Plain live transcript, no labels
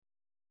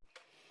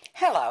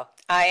Hello,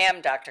 I am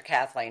Dr.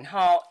 Kathleen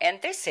Hall,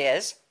 and this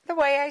is The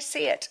Way I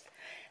See It.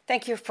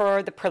 Thank you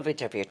for the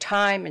privilege of your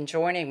time and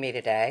joining me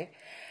today.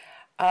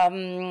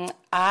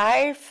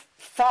 I've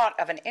thought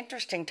of an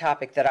interesting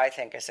topic that I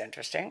think is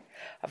interesting,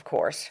 of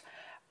course.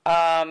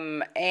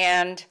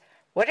 And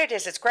what it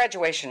is, it's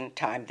graduation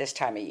time this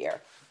time of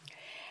year.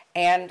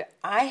 And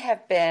I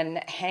have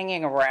been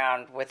hanging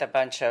around with a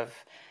bunch of,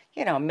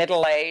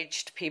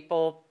 middle-aged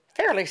people,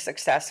 fairly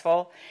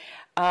successful.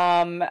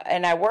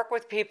 And I work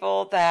with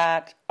people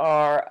that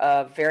are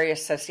of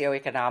various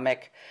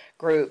socioeconomic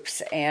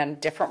groups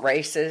and different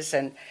races.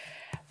 And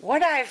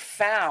what I've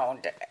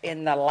found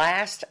in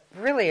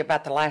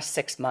about the last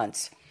 6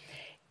 months,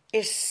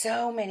 is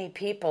so many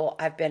people,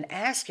 I've been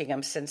asking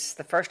them since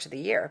the first of the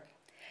year,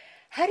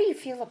 how do you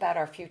feel about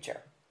our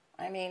future?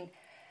 I mean,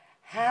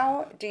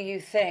 how do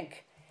you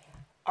think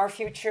our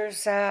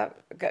future's going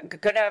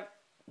to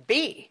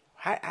be?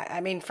 I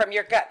mean, from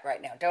your gut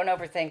right now. Don't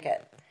overthink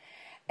it.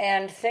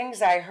 And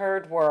things I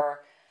heard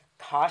were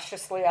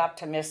cautiously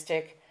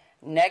optimistic,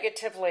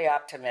 negatively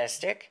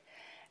optimistic,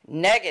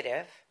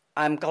 negative,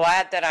 I'm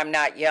glad that I'm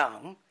not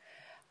young,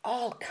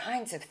 all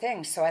kinds of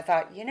things. So I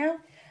thought,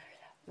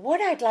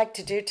 what I'd like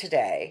to do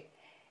today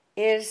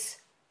is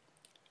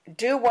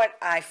do what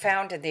I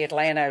found in the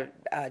Atlanta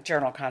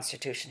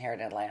Journal-Constitution here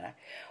in Atlanta.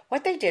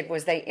 What they did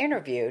was they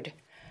interviewed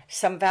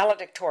some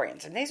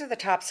valedictorians, and these are the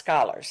top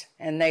scholars,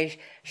 and they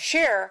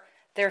share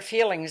their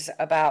feelings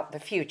about the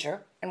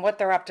future and what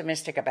they're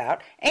optimistic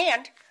about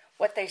and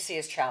what they see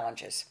as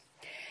challenges.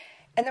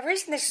 And the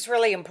reason this is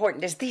really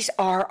important is these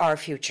are our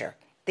future.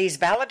 These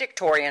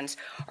valedictorians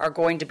are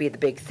going to be the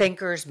big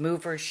thinkers,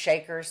 movers,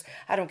 shakers.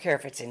 I don't care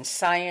if it's in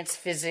science,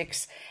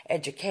 physics,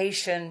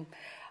 education,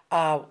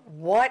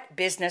 what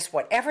business,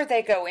 whatever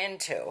they go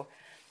into,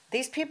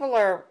 these people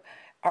are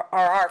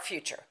our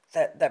future,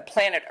 the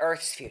planet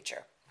Earth's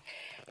future.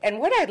 And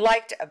what I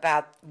liked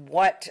about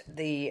what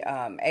the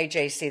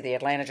AJC, the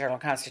Atlanta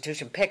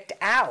Journal-Constitution, picked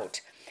out,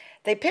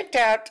 they picked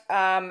out,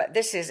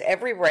 this is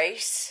every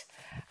race.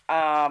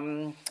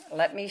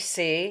 Let me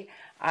see.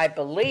 I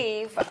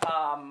believe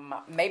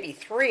maybe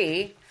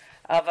 3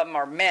 of them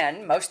are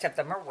men. Most of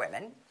them are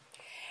women.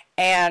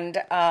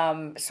 And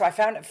so I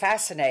found it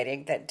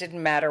fascinating that it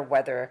didn't matter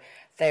whether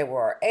they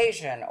were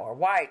Asian or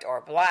white or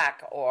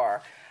black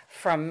or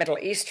from Middle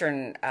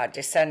Eastern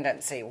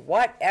descendancy,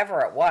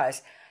 whatever it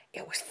was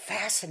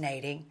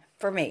fascinating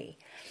for me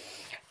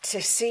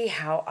to see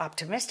how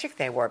optimistic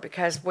they were,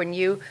 because when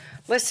you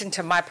listen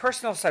to my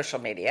personal social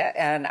media,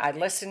 and I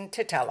listen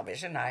to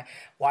television, I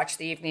watch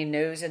the evening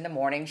news and the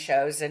morning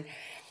shows and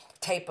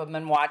tape them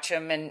and watch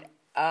them, and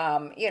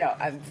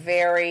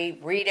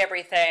read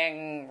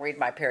everything, read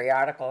my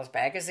periodicals,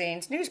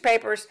 magazines,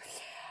 newspapers,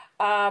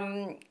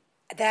 that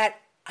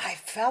I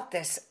felt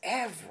this,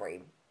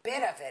 every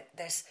bit of it,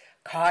 this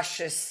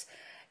cautious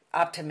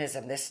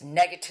optimism, this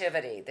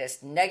negativity,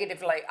 this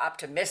negatively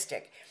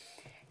optimistic.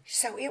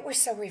 So it was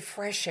so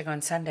refreshing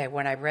on Sunday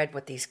when I read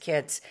what these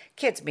kids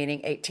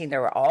meaning 18, they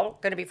were all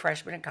going to be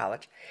freshmen in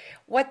college,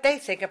 what they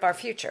think of our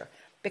future.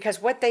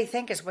 Because what they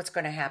think is what's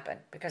going to happen,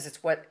 because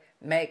it's what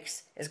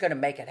is going to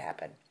make it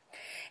happen.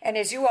 And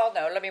as you all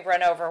know, let me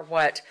run over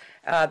what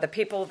the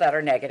people that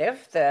are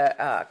negative,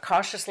 the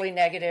cautiously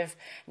negative,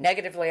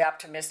 negatively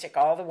optimistic,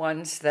 all the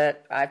ones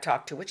that I've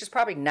talked to, which is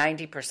probably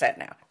 90%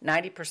 now.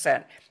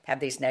 90% have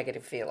these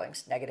negative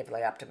feelings,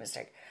 negatively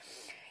optimistic.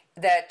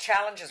 The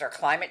challenges are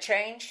climate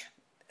change,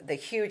 the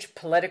huge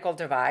political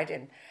divide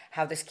and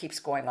how this keeps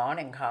going on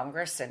in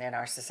Congress and in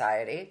our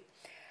society.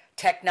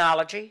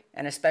 Technology,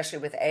 and especially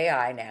with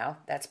AI now,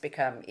 that's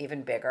become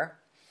even bigger.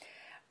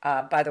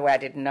 By the way, I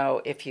didn't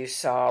know if you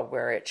saw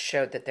where it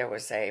showed that there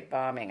was a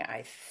bombing,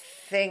 I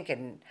think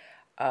in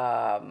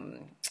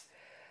the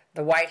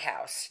White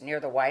House, near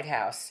the White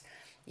House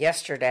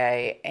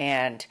yesterday,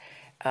 and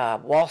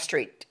Wall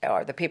Street,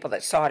 or the people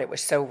that saw it, it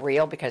was so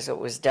real because it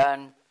was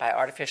done by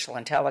artificial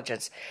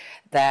intelligence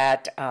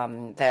that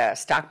the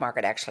stock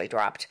market actually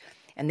dropped.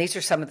 And these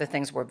are some of the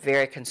things we're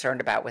very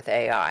concerned about with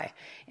AI,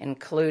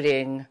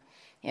 including,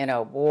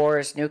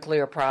 wars,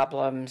 nuclear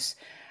problems.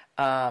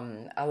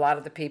 A lot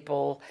of the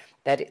people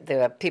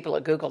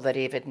at Google that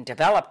even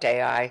developed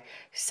AI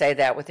say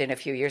that within a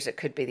few years it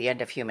could be the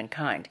end of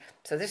humankind.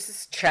 So this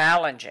is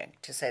challenging,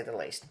 to say the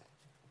least.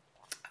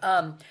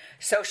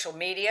 Social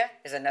media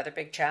is another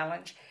big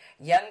challenge.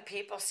 Young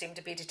people seem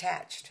to be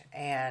detached,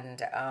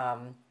 and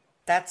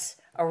that's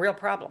a real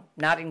problem.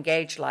 Not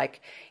engaged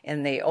like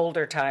in the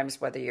older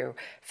times, whether you're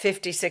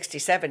 50, 60,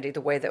 70,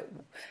 the way that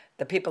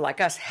the people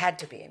like us had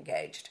to be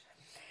engaged.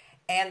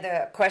 And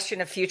the question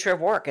of future of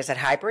work, is it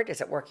hybrid?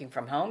 Is it working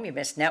from home? You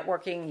miss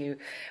networking.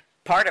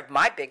 Part of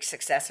my big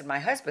success and my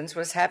husband's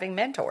was having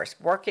mentors,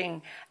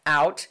 working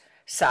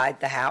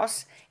outside the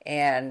house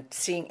and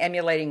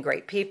emulating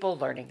great people,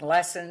 learning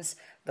lessons,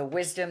 the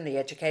wisdom, the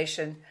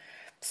education.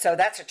 So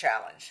that's a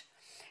challenge.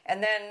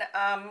 And then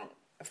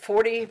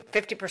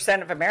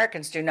 50% of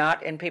Americans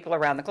and people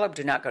around the globe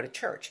do not go to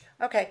church.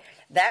 Okay,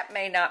 that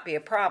may not be a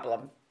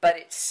problem, but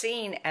it's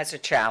seen as a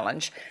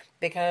challenge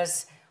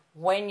because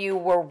when you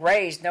were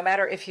raised, no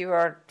matter if you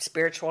are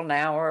spiritual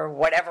now or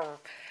whatever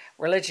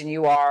religion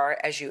you are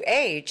as you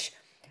age,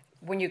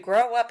 when you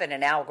grow up in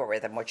an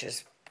algorithm, which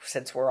is,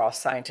 since we're all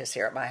scientists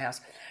here at my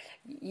house,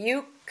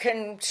 you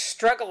can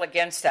struggle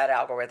against that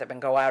algorithm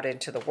and go out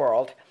into the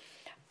world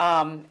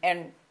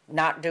and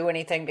not do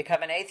anything,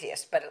 become an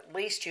atheist. But at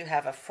least you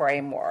have a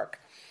framework,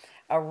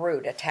 a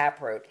root, a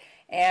taproot.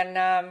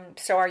 And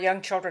so our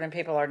young children and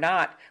people are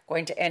not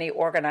going to any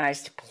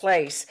organized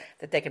place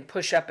that they can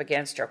push up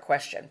against or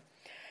question.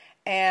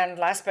 And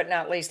last but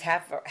not least,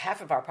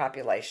 half of our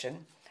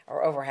population,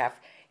 or over half,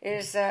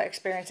 is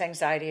experience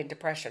anxiety and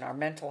depression. Our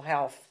mental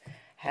health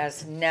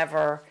has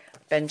never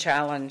been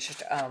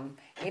challenged,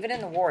 even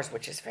in the wars,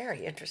 which is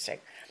very interesting,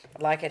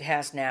 like it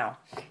has now.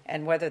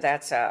 And whether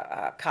that's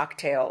a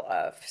cocktail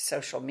of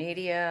social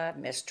media,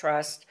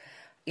 mistrust,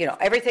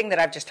 everything that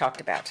I've just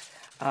talked about,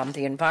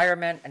 the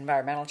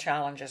environmental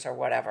challenges or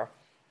whatever.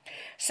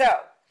 So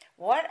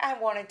what I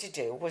wanted to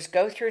do was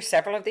go through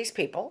several of these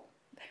people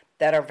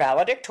that are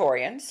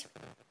valedictorians.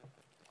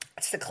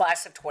 It's the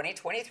class of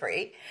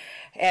 2023.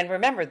 And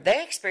remember,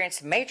 they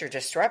experienced major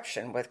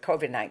disruption with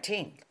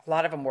COVID-19. A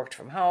lot of them worked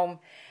from home.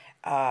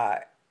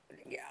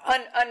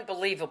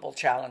 Unbelievable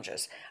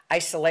challenges.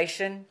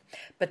 Isolation.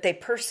 But they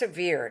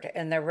persevered,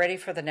 and they're ready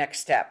for the next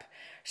step.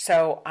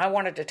 So I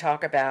wanted to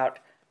talk about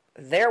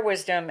their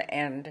wisdom.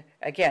 And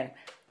again,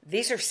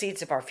 these are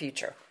seeds of our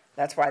future.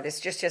 That's why this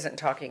just isn't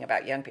talking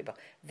about young people.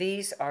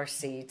 These are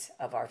seeds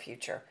of our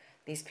future.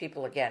 These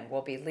people, again,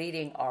 will be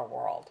leading our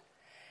world.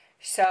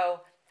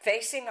 So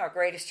facing our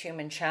greatest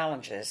human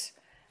challenges,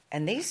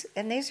 and these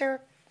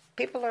are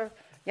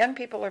young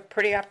people are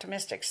pretty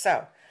optimistic.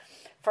 So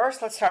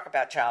first, let's talk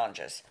about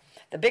challenges.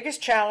 The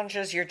biggest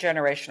challenges your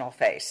generation will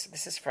face.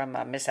 This is from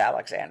Miss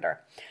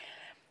Alexander.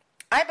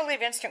 I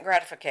believe instant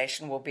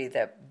gratification will be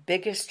the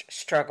biggest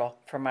struggle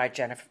for my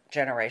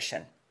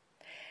generation.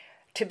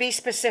 To be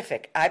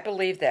specific, I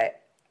believe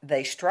that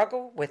they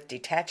struggle with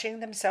detaching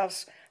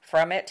themselves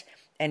from it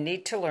and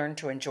need to learn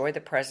to enjoy the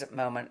present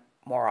moment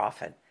more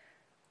often.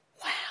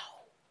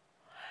 Wow.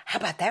 How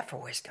about that for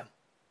wisdom?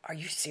 Are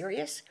you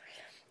serious?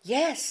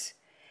 Yes.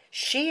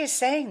 She is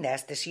saying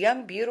this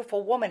young,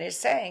 beautiful woman is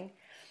saying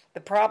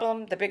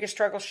the biggest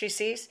struggle she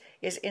sees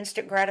is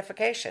instant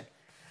gratification.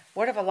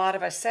 What have a lot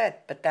of us said?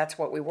 But that's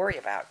what we worry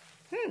about.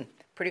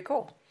 Pretty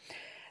cool.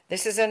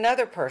 This is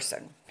another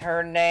person.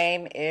 Her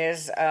name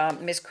is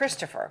Miss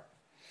Christopher.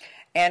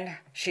 And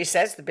she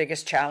says the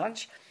biggest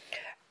challenge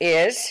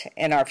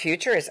in our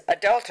future is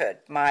adulthood.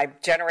 My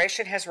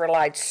generation has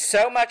relied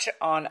so much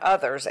on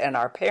others and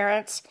our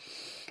parents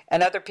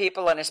and other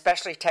people, and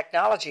especially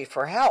technology,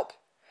 for help,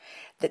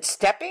 that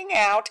stepping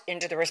out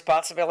into the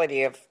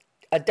responsibility of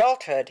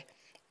adulthood,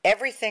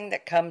 everything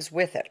that comes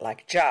with it,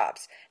 like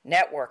jobs,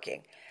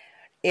 networking,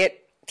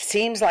 it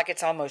seems like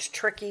it's almost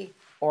tricky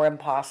or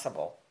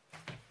impossible.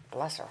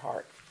 Bless her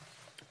heart.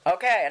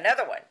 Okay,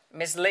 another one,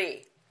 Ms.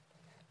 Lee,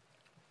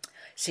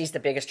 sees the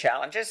biggest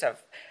challenges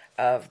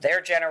of their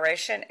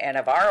generation and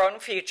of our own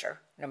future,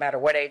 no matter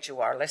what age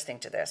you are listening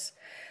to this.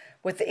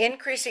 With the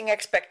increasing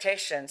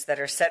expectations that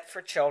are set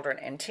for children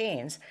and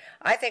teens,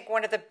 I think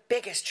one of the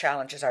biggest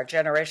challenges our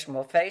generation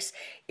will face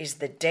is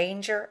the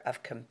danger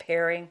of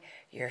comparing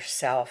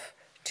yourself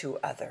to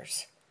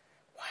others.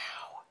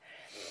 Wow.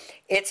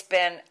 It's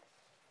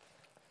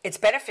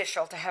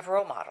beneficial to have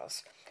role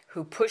models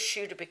who push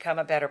you to become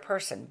a better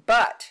person,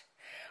 but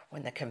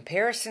when the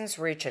comparisons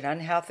reach an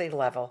unhealthy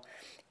level,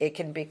 it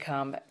can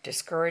become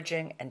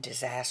discouraging and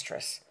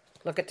disastrous.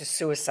 Look at the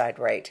suicide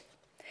rate.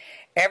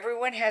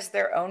 Everyone has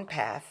their own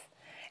path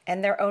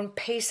and their own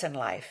pace in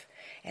life,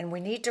 and we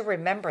need to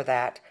remember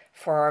that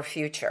for our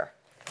future.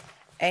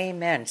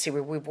 Amen. See,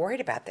 we've worried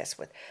about this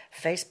with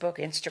Facebook,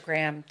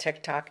 Instagram,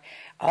 TikTok,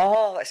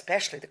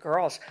 especially the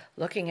girls,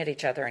 looking at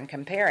each other and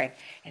comparing.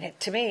 And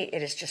to me,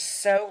 it is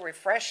just so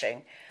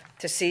refreshing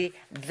to see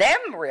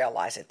them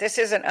realize it. This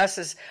isn't us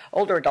as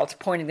older adults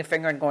pointing the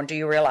finger and going, do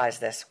you realize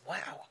this?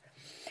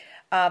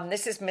 Wow.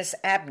 This is Miss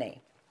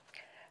Abney.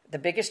 The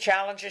biggest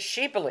challenges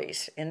she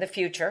believes in the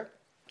future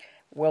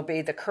will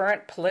be the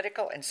current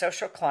political and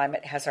social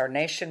climate has our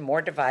nation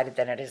more divided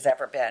than it has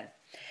ever been.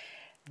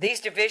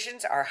 These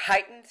divisions are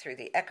heightened through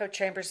the echo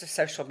chambers of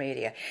social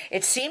media.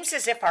 It seems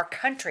as if our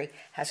country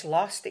has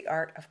lost the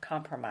art of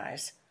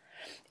compromise,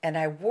 and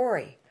I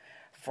worry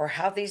for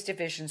how these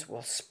divisions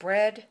will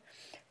spread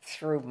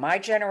through my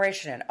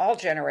generation and all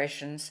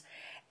generations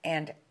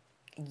and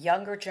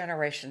younger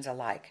generations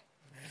alike.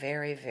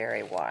 Very,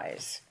 very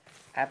wise.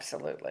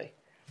 Absolutely.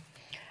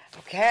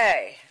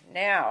 Okay,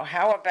 now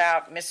how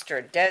about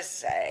Mr.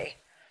 Deze?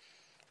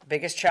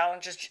 Biggest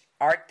challenges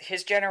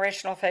his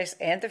generation will face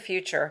and the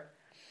future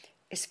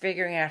is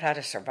figuring out how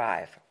to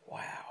survive.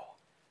 Wow.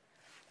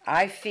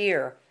 I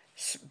fear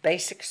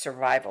basic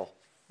survival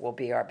will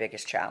be our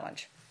biggest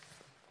challenge.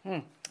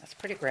 That's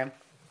pretty grim.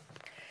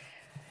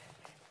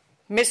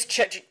 Miss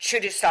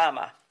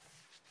Chudisama.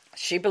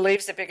 She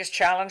believes the biggest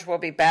challenge will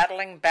be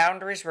battling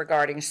boundaries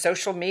regarding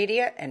social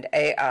media and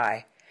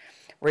AI,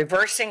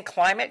 reversing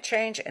climate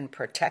change and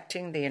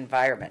protecting the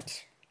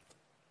environment.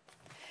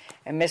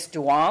 And Miss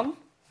Duong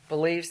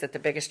believes that the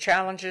biggest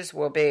challenges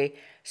will be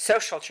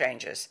social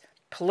changes.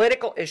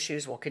 Political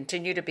issues will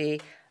continue to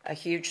be a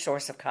huge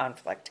source of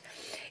conflict.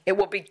 It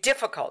will be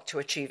difficult to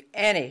achieve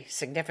any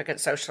significant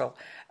social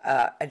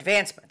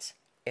advancements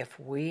if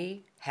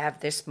we have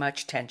this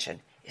much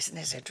tension. Isn't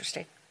this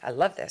interesting? I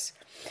love this.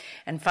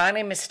 And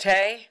finally, Ms.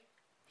 Tay,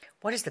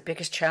 what is the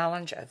biggest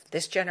challenge of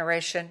this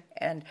generation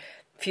and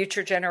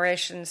future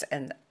generations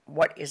and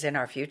what is in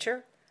our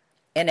future?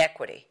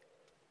 Inequity,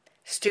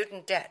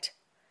 student debt,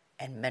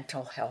 and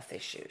mental health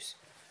issues.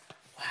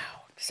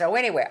 Wow. So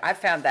anyway, I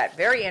found that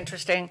very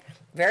interesting,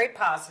 very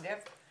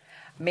positive,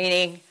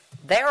 meaning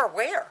they're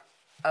aware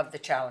of the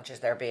challenges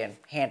they're being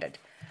handed.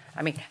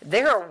 I mean,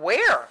 they're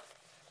aware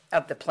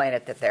of the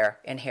planet that they're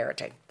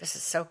inheriting. This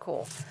is so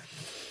cool.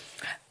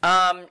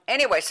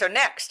 Anyway, so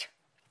next,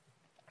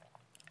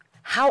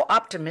 how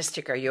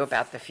optimistic are you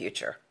about the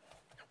future?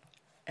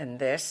 And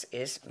this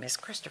is Miss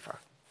Christopher.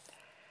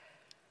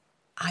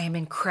 I am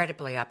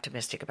incredibly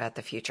optimistic about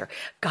the future.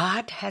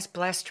 God has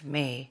blessed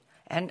me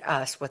and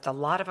us with a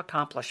lot of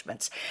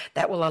accomplishments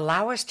that will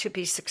allow us to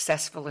be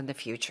successful in the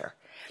future.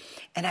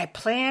 And I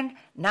plan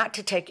not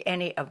to take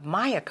any of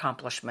my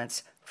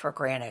accomplishments for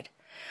granted.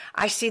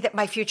 I see that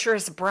my future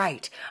is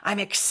bright. I'm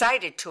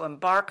excited to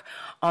embark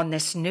on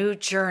this new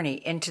journey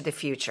into the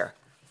future.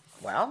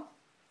 Well,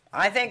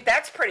 I think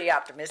that's pretty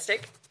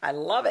optimistic. I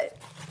love it.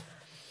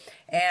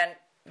 And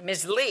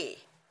Ms. Lee,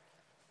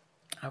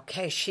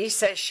 okay, she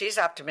says she's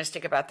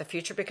optimistic about the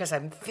future because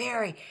I'm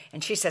very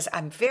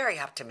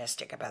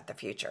optimistic about the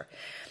future.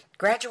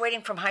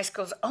 Graduating from high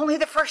school is only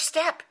the first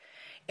step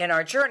in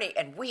our journey,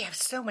 and we have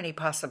so many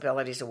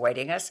possibilities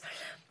awaiting us.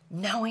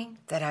 Knowing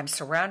that I'm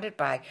surrounded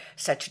by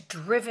such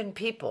driven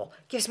people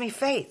gives me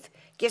faith,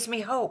 gives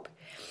me hope,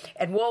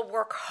 and we'll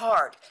work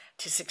hard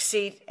to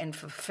succeed and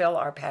fulfill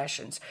our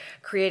passions,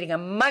 creating a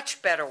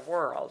much better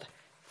world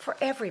for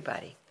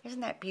everybody. Isn't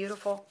that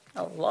beautiful?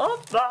 I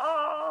love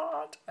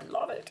that. I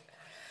love it.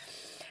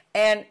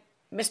 And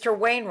Mr.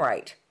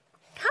 Wainwright,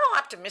 how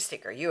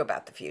optimistic are you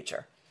about the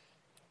future?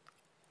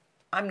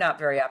 I'm not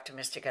very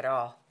optimistic at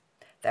all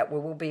that we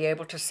will be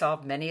able to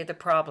solve many of the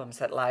problems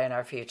that lie in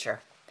our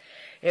future.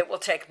 It will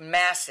take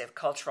massive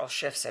cultural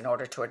shifts in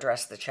order to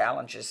address the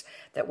challenges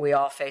that we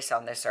all face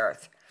on this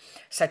earth,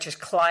 such as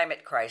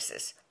climate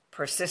crisis,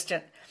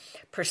 persistent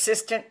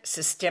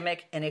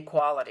systemic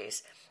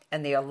inequalities,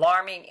 and the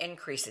alarming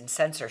increase in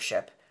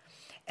censorship.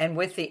 And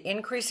with the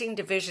increasing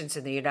divisions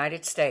in the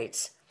United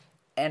States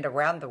and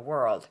around the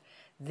world,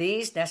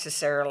 these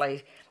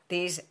necessarily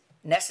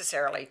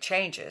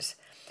changes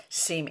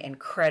seem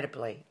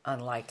incredibly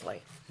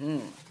unlikely.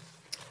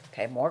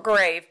 Okay, more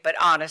grave, but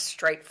honest,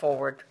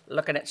 straightforward,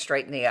 looking it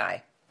straight in the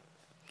eye.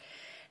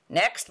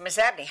 Next, Ms.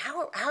 Abney,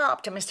 how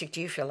optimistic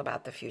do you feel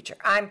about the future?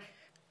 I'm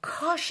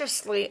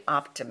cautiously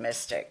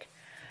optimistic.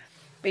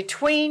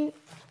 Between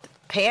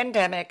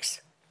pandemics,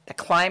 the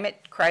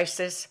climate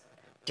crisis,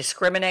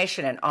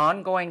 discrimination, and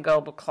ongoing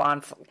global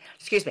conflicts,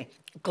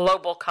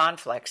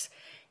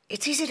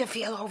 it's easy to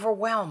feel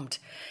overwhelmed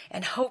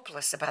and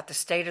hopeless about the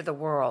state of the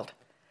world.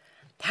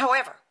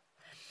 However,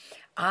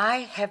 I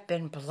have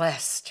been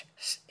blessed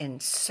in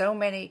so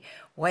many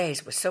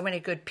ways with so many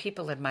good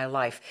people in my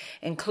life,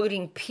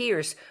 including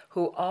peers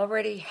who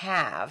already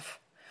have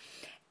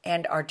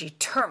and are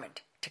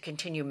determined to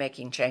continue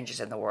making changes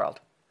in the world.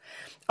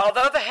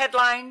 Although the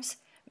headlines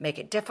make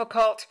it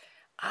difficult,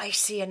 I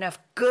see enough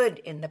good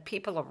in the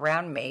people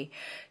around me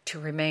to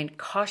remain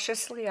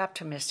cautiously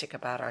optimistic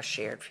about our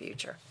shared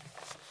future.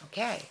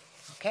 Okay.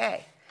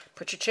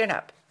 Put your chin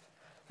up.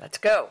 Let's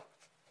go.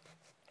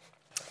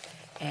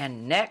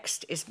 And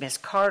next is Miss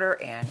Carter,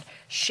 and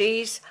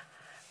she's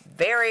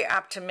very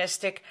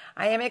optimistic.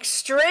 I am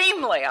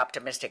extremely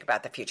optimistic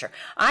about the future.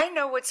 I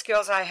know what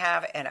skills I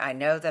have, and I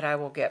know that I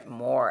will get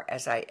more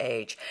as I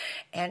age,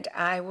 and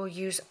I will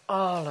use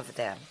all of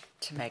them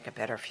to make a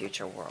better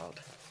future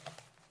world.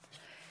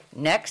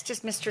 Next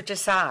is Mr.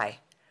 Desai.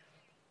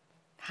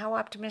 How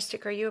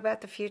optimistic are you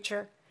about the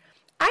future?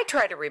 I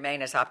try to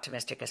remain as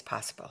optimistic as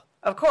possible.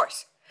 Of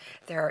course,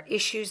 there are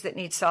issues that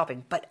need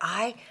solving, but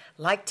I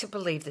like to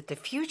believe that the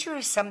future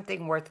is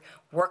something worth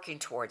working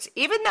towards,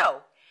 even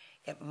though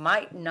it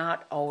might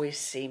not always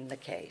seem the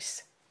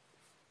case.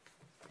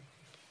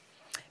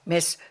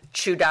 Miss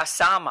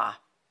Chudasama,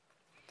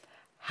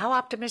 how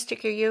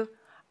optimistic are you?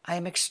 I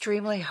am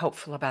extremely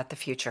hopeful about the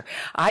future.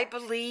 I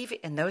believe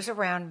in those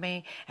around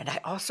me, and I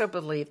also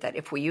believe that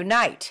if we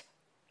unite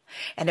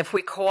and if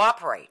we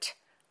cooperate,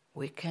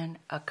 we can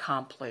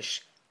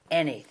accomplish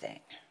anything.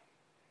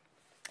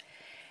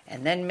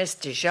 And then Miss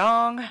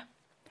DeJong,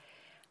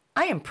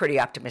 I am pretty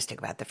optimistic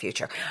about the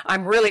future.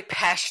 I'm really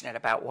passionate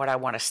about what I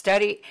want to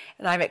study,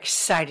 and I'm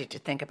excited to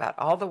think about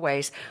all the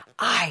ways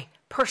I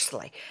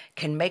personally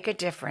can make a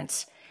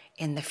difference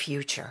in the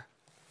future.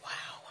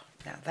 Wow.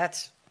 Now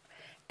that's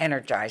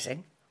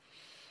energizing.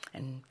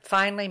 And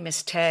finally,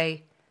 Miss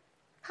Tay,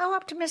 How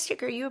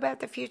optimistic are you about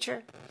the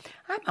future?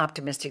 I'm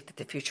optimistic that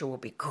the future will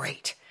be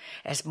great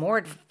as more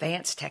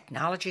advanced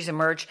technologies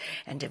emerge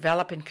and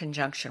develop in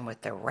conjunction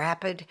with the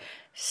rapid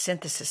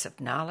synthesis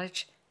of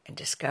knowledge and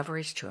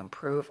discoveries to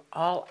improve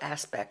all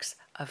aspects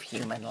of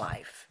human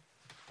life.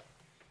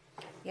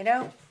 You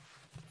know,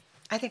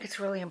 I think it's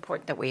really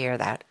important that we hear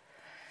that.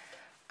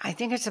 I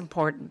think it's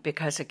important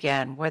because,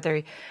 again,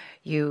 whether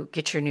you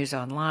get your news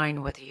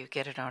online, whether you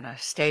get it on a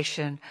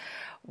station,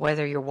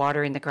 whether you're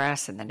watering the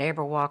grass and the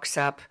neighbor walks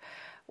up,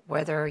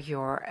 whether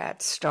you're at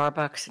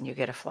Starbucks and you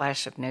get a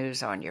flash of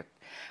news on your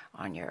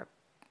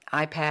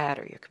iPad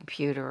or your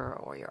computer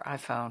or your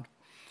iPhone,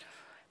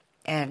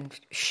 and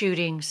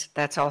shootings,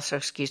 that's also,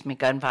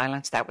 gun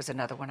violence. That was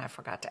another one. I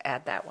forgot to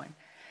add that one.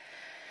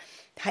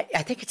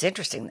 I think it's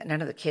interesting that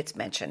none of the kids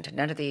mentioned,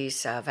 none of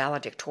these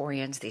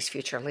valedictorians, these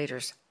future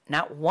leaders,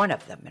 not one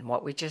of them in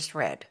what we just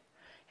read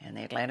in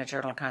the Atlanta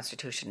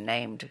Journal-Constitution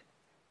named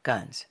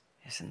guns.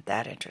 Isn't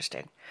that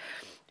interesting?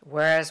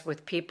 Whereas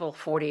with people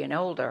 40 and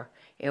older,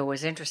 it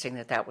was interesting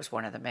that that was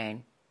one of the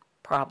main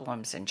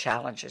problems and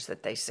challenges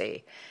that they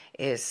see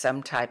is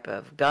some type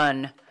of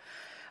gun,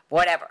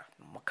 whatever,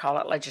 we'll call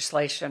it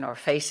legislation or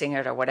facing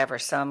it or whatever,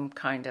 some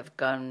kind of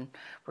gun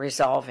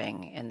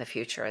resolving in the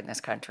future in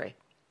this country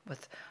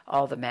with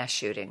all the mass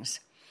shootings.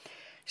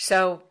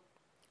 So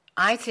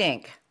I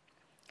think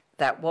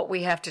that what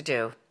we have to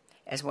do,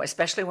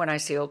 especially when I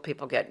see old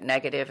people get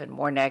negative and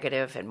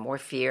more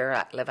fear,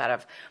 I live out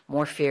of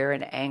more fear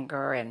and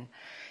anger and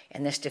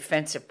this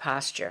defensive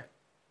posture,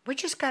 we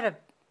just got to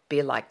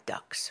be like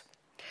ducks.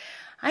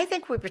 I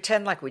think we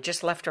pretend like we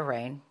just left a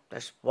rain,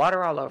 there's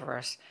water all over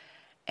us,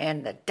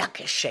 and the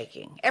duck is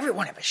shaking. Every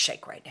one of us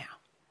shake right now.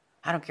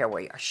 I don't care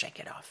where you are,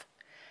 shake it off.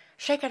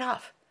 Shake it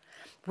off.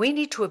 We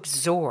need to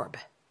absorb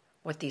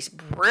what these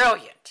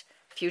brilliant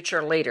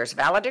future leaders,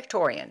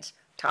 valedictorians,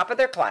 top of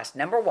their class,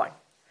 number one,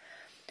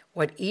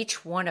 what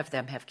each one of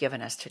them have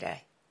given us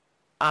today.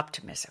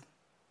 Optimism.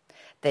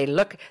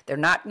 They're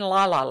not in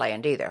la-la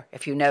land either,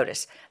 if you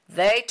notice.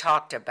 They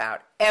talked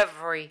about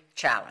every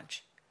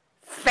challenge.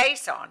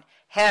 Face on,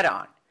 head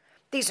on.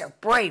 These are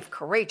brave,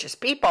 courageous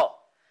people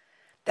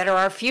that are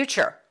our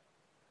future.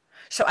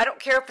 So I don't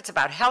care if it's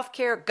about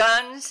healthcare,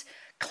 guns,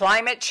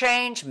 climate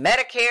change,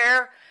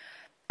 Medicare,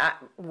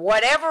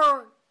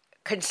 whatever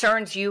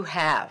concerns you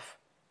have,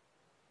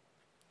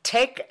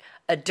 take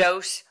a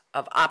dose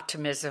of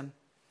optimism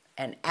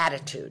and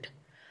attitude.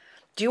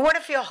 Do you want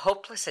to feel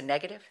hopeless and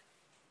negative?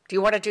 Do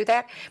you want to do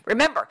that?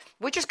 Remember,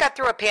 we just got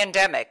through a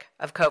pandemic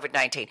of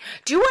COVID-19.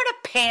 Do you want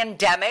a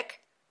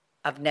pandemic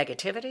of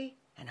negativity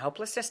and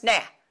hopelessness? Nah.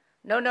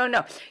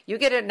 No. You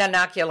get an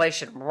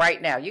inoculation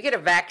right now. You get a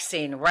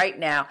vaccine right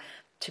now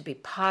to be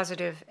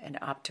positive and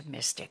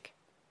optimistic.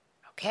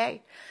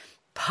 Okay?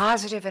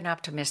 Positive and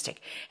optimistic.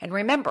 And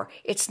remember,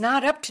 it's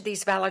not up to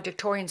these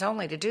valedictorians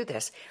only to do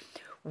this.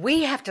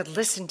 We have to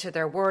listen to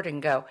their word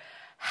and go,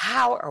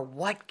 how or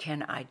what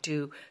can I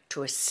do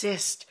to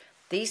assist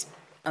these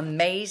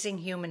amazing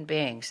human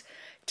beings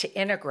to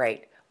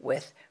integrate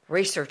with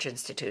research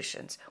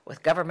institutions,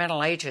 with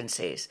governmental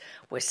agencies,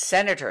 with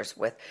senators,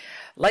 with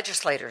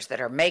legislators that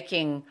are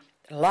making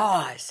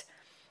laws?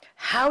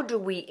 How do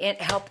we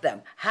help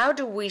them? How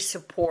do we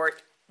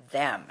support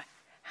them?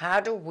 How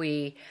do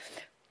we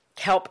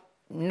help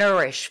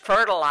nourish,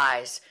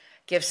 fertilize,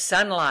 give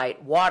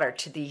sunlight, water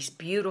to these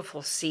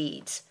beautiful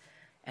seeds?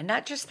 And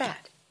not just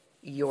that,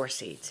 your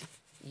seeds,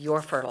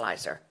 your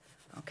fertilizer,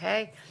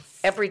 okay?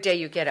 Every day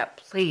you get up,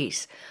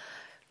 please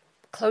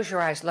close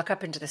your eyes, look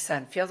up into the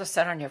sun, feel the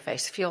sun on your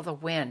face, feel the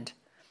wind,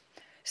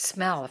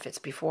 smell if it's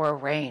before a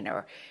rain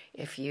or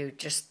if you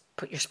just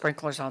put your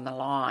sprinklers on the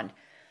lawn.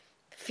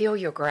 Feel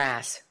your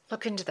grass,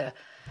 look into the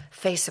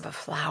face of a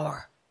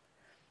flower.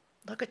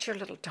 Look at your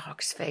little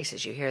dog's face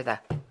as you hear the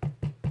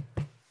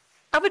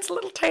of its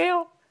little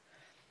tail.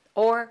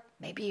 Or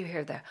maybe you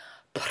hear the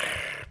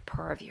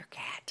purr of your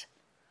cat.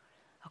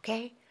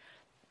 Okay?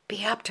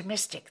 Be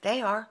optimistic.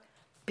 They are.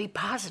 Be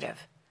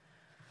positive.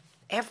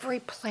 Every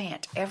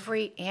plant,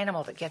 every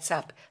animal that gets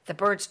up, the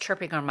birds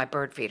chirping on my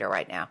bird feeder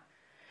right now,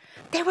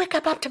 they wake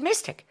up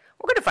optimistic.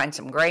 We're going to find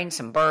some grain,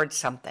 some birds,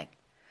 something.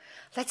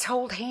 Let's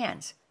hold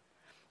hands.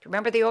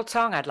 Remember the old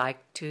song, I'd like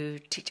to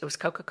teach, it was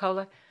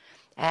Coca-Cola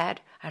ad,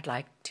 I'd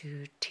like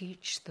to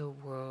teach the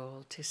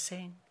world to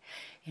sing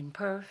in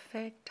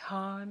perfect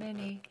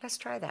harmony. Let's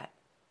try that,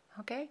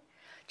 okay?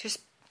 Just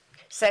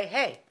say,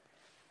 hey,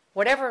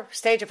 whatever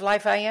stage of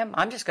life I am,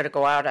 I'm just going to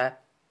go out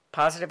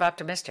positive,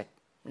 optimistic.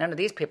 None of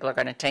these people are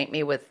going to taint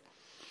me with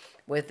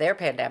their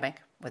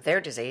pandemic, with their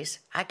disease.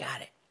 I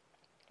got it.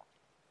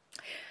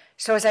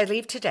 So as I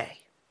leave today,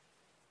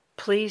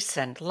 please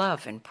send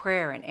love and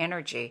prayer and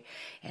energy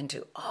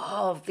into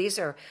these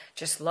are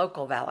just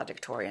local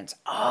valedictorians,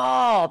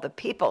 all the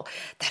people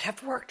that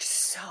have worked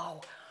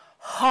so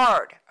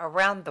hard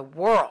around the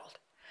world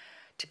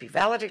to be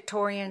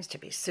valedictorians, to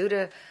be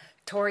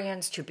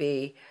pseudotorians, to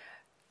be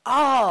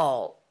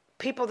all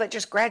people that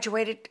just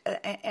graduated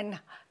and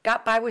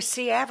got by with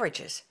C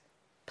averages.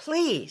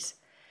 Please,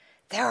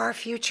 they're our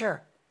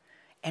future,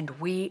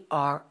 and we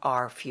are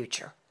our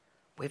future.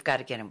 we've got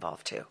to get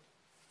involved too.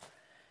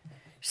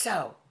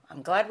 So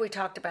I'm glad we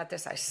talked about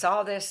this. I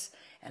saw this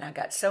and I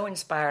got so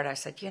inspired. I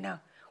said,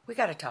 we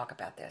got to talk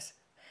about this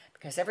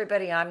because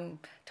everybody I'm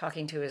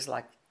talking to is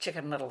like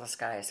Chicken Little, the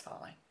sky is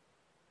falling.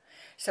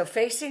 So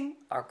facing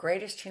our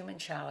greatest human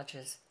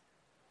challenges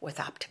with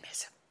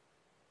optimism.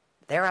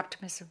 Their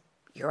optimism,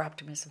 your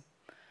optimism,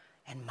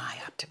 and my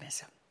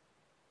optimism.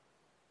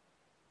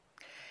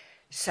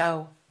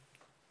 So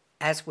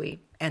as we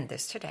end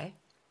this today,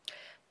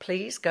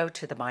 please go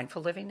to the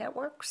Mindful Living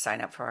Network,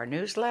 sign up for our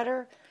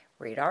newsletter,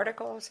 read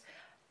articles,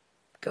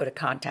 go to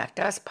contact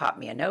us, pop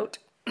me a note,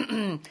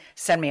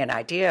 send me an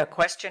idea, a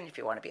question. If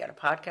you want to be on a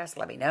podcast,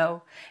 let me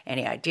know.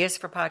 Any ideas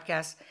for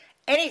podcasts,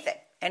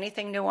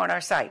 anything new on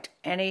our site,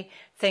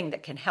 anything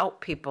that can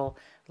help people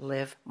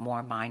live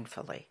more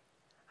mindfully,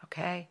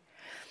 okay?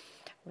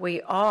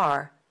 We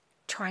are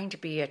trying to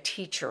be a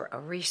teacher, a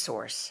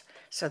resource,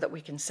 so that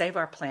we can save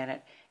our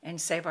planet and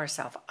save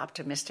ourselves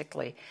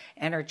optimistically,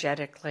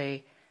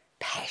 energetically,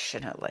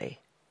 passionately,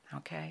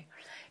 okay?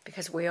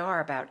 Because we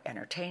are about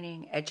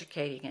entertaining,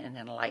 educating, and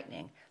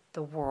enlightening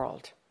the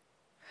world.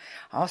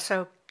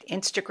 Also,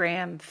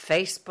 Instagram,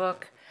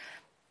 Facebook,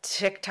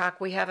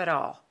 TikTok, we have it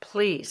all.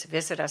 Please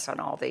visit us on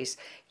all these.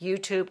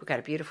 YouTube, we've got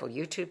a beautiful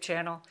YouTube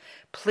channel.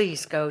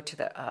 Please go to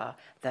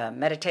the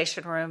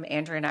meditation room.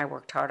 Andrea and I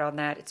worked hard on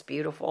that. It's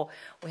beautiful.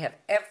 We have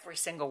every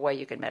single way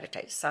you can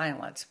meditate.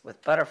 Silence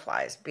with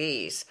butterflies,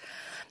 bees,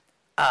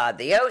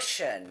 the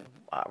ocean,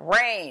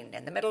 rain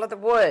in the middle of the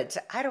woods.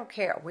 I don't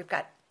care. We've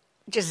got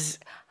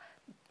just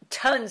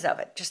tons of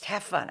it. Just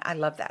have fun. I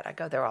love that. I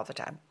go there all the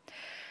time.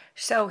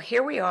 So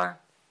here we are.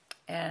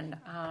 And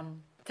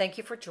thank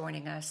you for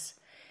joining us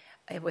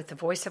with the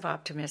Voice of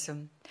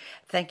Optimism.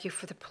 Thank you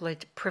for the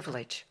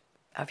privilege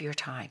of your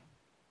time.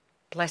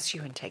 Bless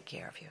you and take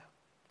care of you.